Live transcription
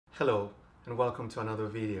Hello and welcome to another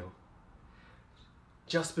video.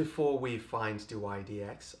 Just before we find dy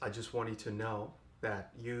dx, I just want you to know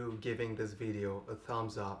that you giving this video a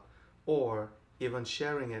thumbs up or even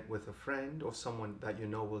sharing it with a friend or someone that you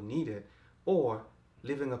know will need it, or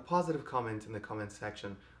leaving a positive comment in the comment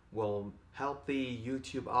section will help the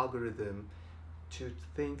YouTube algorithm to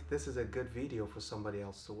think this is a good video for somebody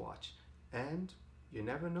else to watch. And you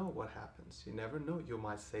never know what happens. You never know, you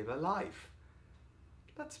might save a life.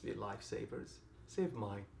 Let's be lifesavers. Save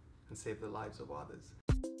mine and save the lives of others.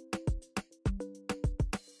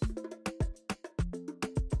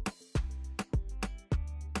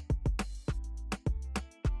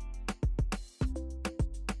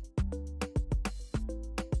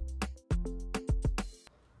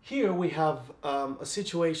 Here we have a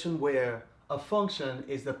situation where a function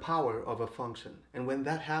is the power of a function. And when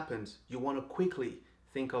that happens, you want to quickly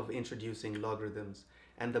think of introducing logarithms.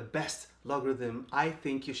 And the best logarithm I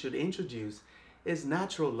think you should introduce is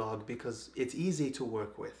natural log, because it's easy to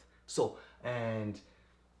work with.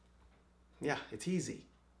 It's easy.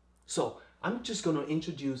 So I'm just going to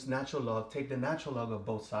introduce natural log, take the natural log of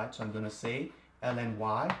both sides. So I'm going to say ln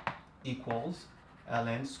y equals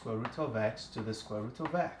ln square root of x to the square root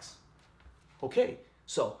of x. Okay,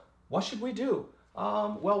 so what should we do?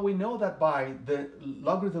 Well, we know that by the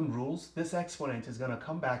logarithm rules, this exponent is going to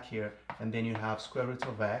come back here, and then you have square root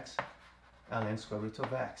of x ln square root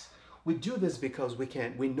of x. We do this because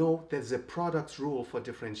we know there's a product rule for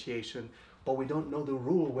differentiation, but we don't know the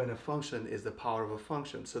rule when a function is the power of a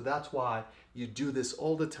function. So that's why you do this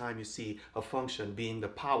all the time. You see a function being the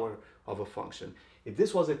power of a function. If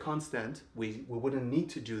this was a constant, we wouldn't need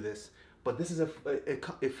to do this, but this is a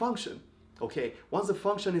function. Okay, once the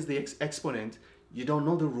function is the exponent, you don't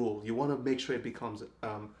know the rule. You want to make sure it becomes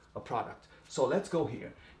a product. So let's go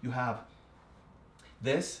here. You have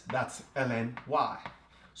this, that's ln y.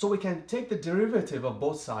 So we can take the derivative of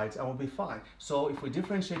both sides and we'll be fine. So if we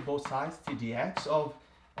differentiate both sides, d dx of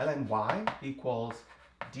ln y equals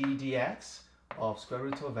d dx of square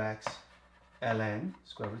root of x ln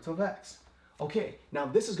square root of x. Okay, now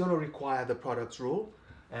this is going to require the product rule.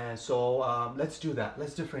 And so let's do that.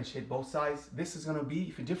 Let's differentiate both sides. This is going to be,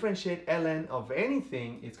 if you differentiate ln of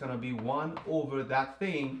anything, it's going to be 1 over that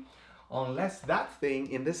thing, unless that thing,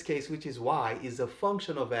 in this case, which is y, is a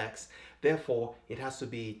function of x. Therefore, it has to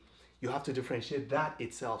be, you have to differentiate that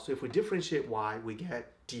itself. So if we differentiate y, we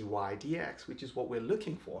get dy dx, which is what we're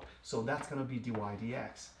looking for. So that's going to be dy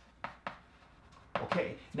dx.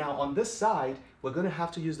 Okay, now on this side, we're going to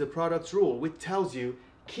have to use the product rule, which tells you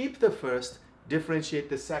keep the first, differentiate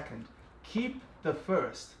the second. Keep the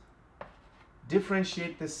first,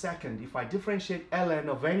 differentiate the second. If I differentiate ln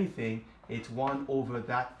of anything, it's 1 over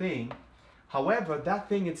that thing. However, that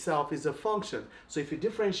thing itself is a function. So if you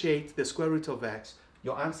differentiate the square root of x,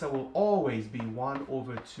 your answer will always be 1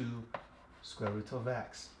 over 2 square root of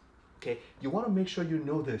x. Okay, you want to make sure you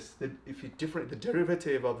know this, that if you differentiate the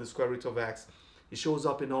derivative of the square root of x, it shows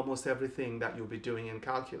up in almost everything that you'll be doing in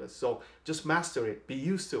calculus. So just master it, be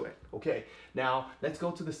used to it. Okay, now let's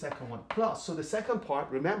go to the second one. Plus, so the second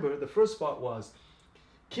part, remember the first part was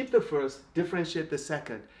keep the first, differentiate the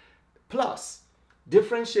second. Plus,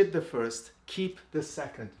 differentiate the first, keep the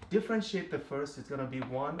second. Differentiate the first, it's going to be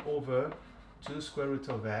 1 over 2 square root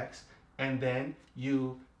of x, and then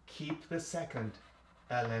you keep the second,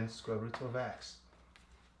 ln square root of x.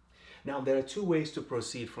 Now, there are two ways to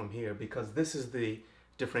proceed from here, because this is the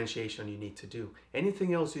differentiation you need to do.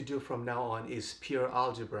 Anything else you do from now on is pure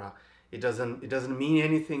algebra. It doesn't mean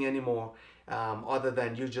anything anymore other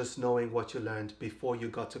than you just knowing what you learned before you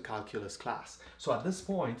got to calculus class. So at this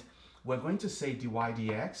point, we're going to say dy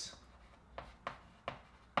dx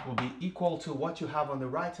will be equal to what you have on the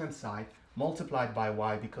right-hand side multiplied by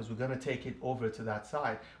y, because we're going to take it over to that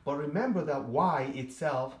side. But remember that y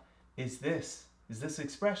itself is this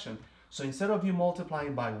expression. So instead of you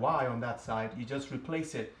multiplying by y on that side, you just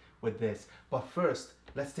replace it with this. But first,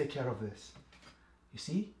 let's take care of this. You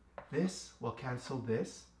see, this will cancel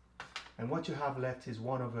this. And what you have left is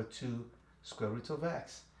 1 over 2 square root of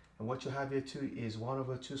x. And what you have here too is 1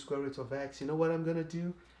 over 2 square root of x. You know what I'm going to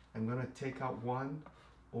do? I'm going to take out 1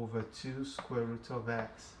 over 2 square root of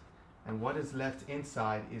x. And what is left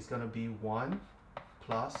inside is going to be 1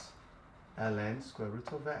 plus ln square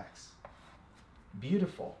root of x.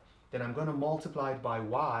 Beautiful. Then I'm going to multiply it by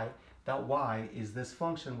y. That y is this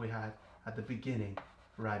function we had at the beginning,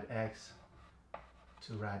 rad x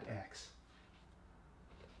to rad x.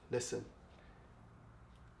 Listen,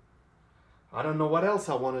 I don't know what else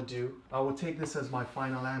I want to do. I will take this as my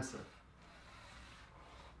final answer.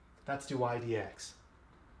 That's dy dx.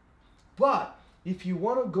 But if you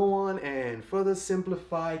want to go on and further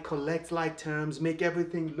simplify, collect like terms, make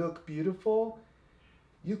everything look beautiful,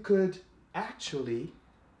 you could actually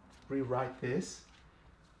rewrite this.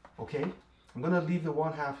 Okay, I'm going to leave the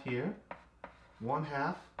 1/2 here.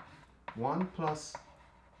 1/2 1 plus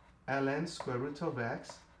ln square root of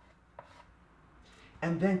x.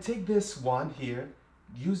 And then take this one here,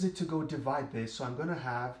 use it to go divide this. So I'm going to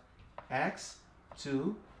have x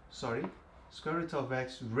to, square root of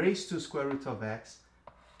x raised to square root of x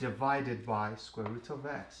divided by square root of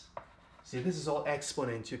x. See, this is all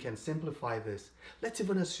exponents. You can simplify this. Let's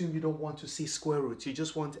even assume you don't want to see square roots. You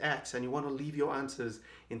just want x and you want to leave your answers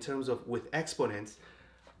in terms of with exponents.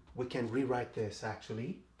 We can rewrite this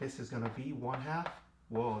actually. This is going to be 1/2.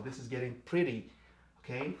 Whoa, this is getting pretty.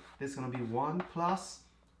 Okay, this is going to be 1 plus,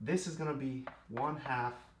 this is going to be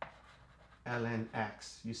 1/2 ln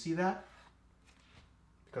x. You see that?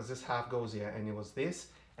 Because this half goes here and it was this.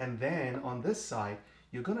 And then on this side,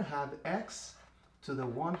 you're going to have x to the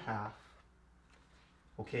 1/2,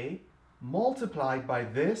 okay, multiplied by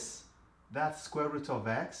this, that's square root of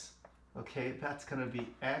x. Okay, that's going to be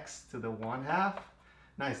x to the 1/2.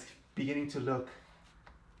 Nice, beginning to look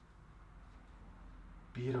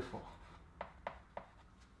beautiful.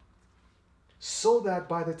 So that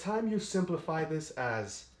by the time you simplify this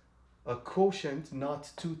as a quotient,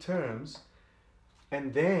 not two terms,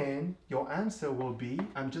 and then your answer will be,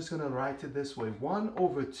 I'm just going to write it this way,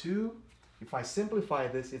 1/2. If I simplify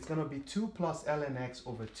this, it's going to be 2 plus ln x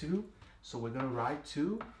over 2. So we're going to write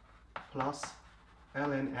 2 plus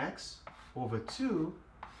ln x over 2.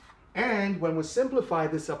 And when we simplify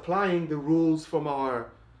this, applying the rules from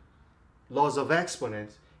our laws of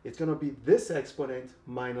exponents, it's going to be this exponent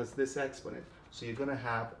minus this exponent. So you're going to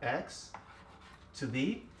have x to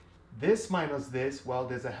the, this minus this, well,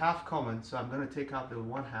 there's a half common, so I'm going to take out the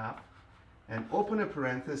 1/2 and open a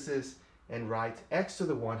parenthesis and write x to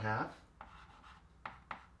the 1/2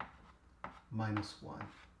 minus 1.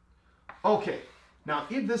 Okay, now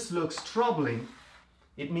if this looks troubling,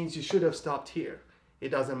 it means you should have stopped here. It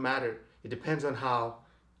doesn't matter. It depends on how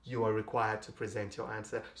you are required to present your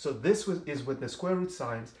answer. So this is with the square root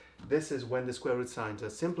signs. This is when the square root signs are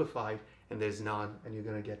simplified and there's none, and you're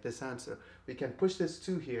going to get this answer. We can push this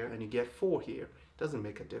 2 here and you get 4 here. It doesn't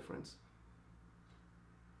make a difference.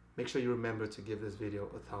 Make sure you remember to give this video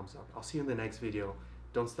a thumbs up. I'll see you in the next video.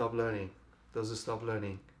 Don't stop learning. Those who stop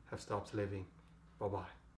learning have stopped living. Bye-bye.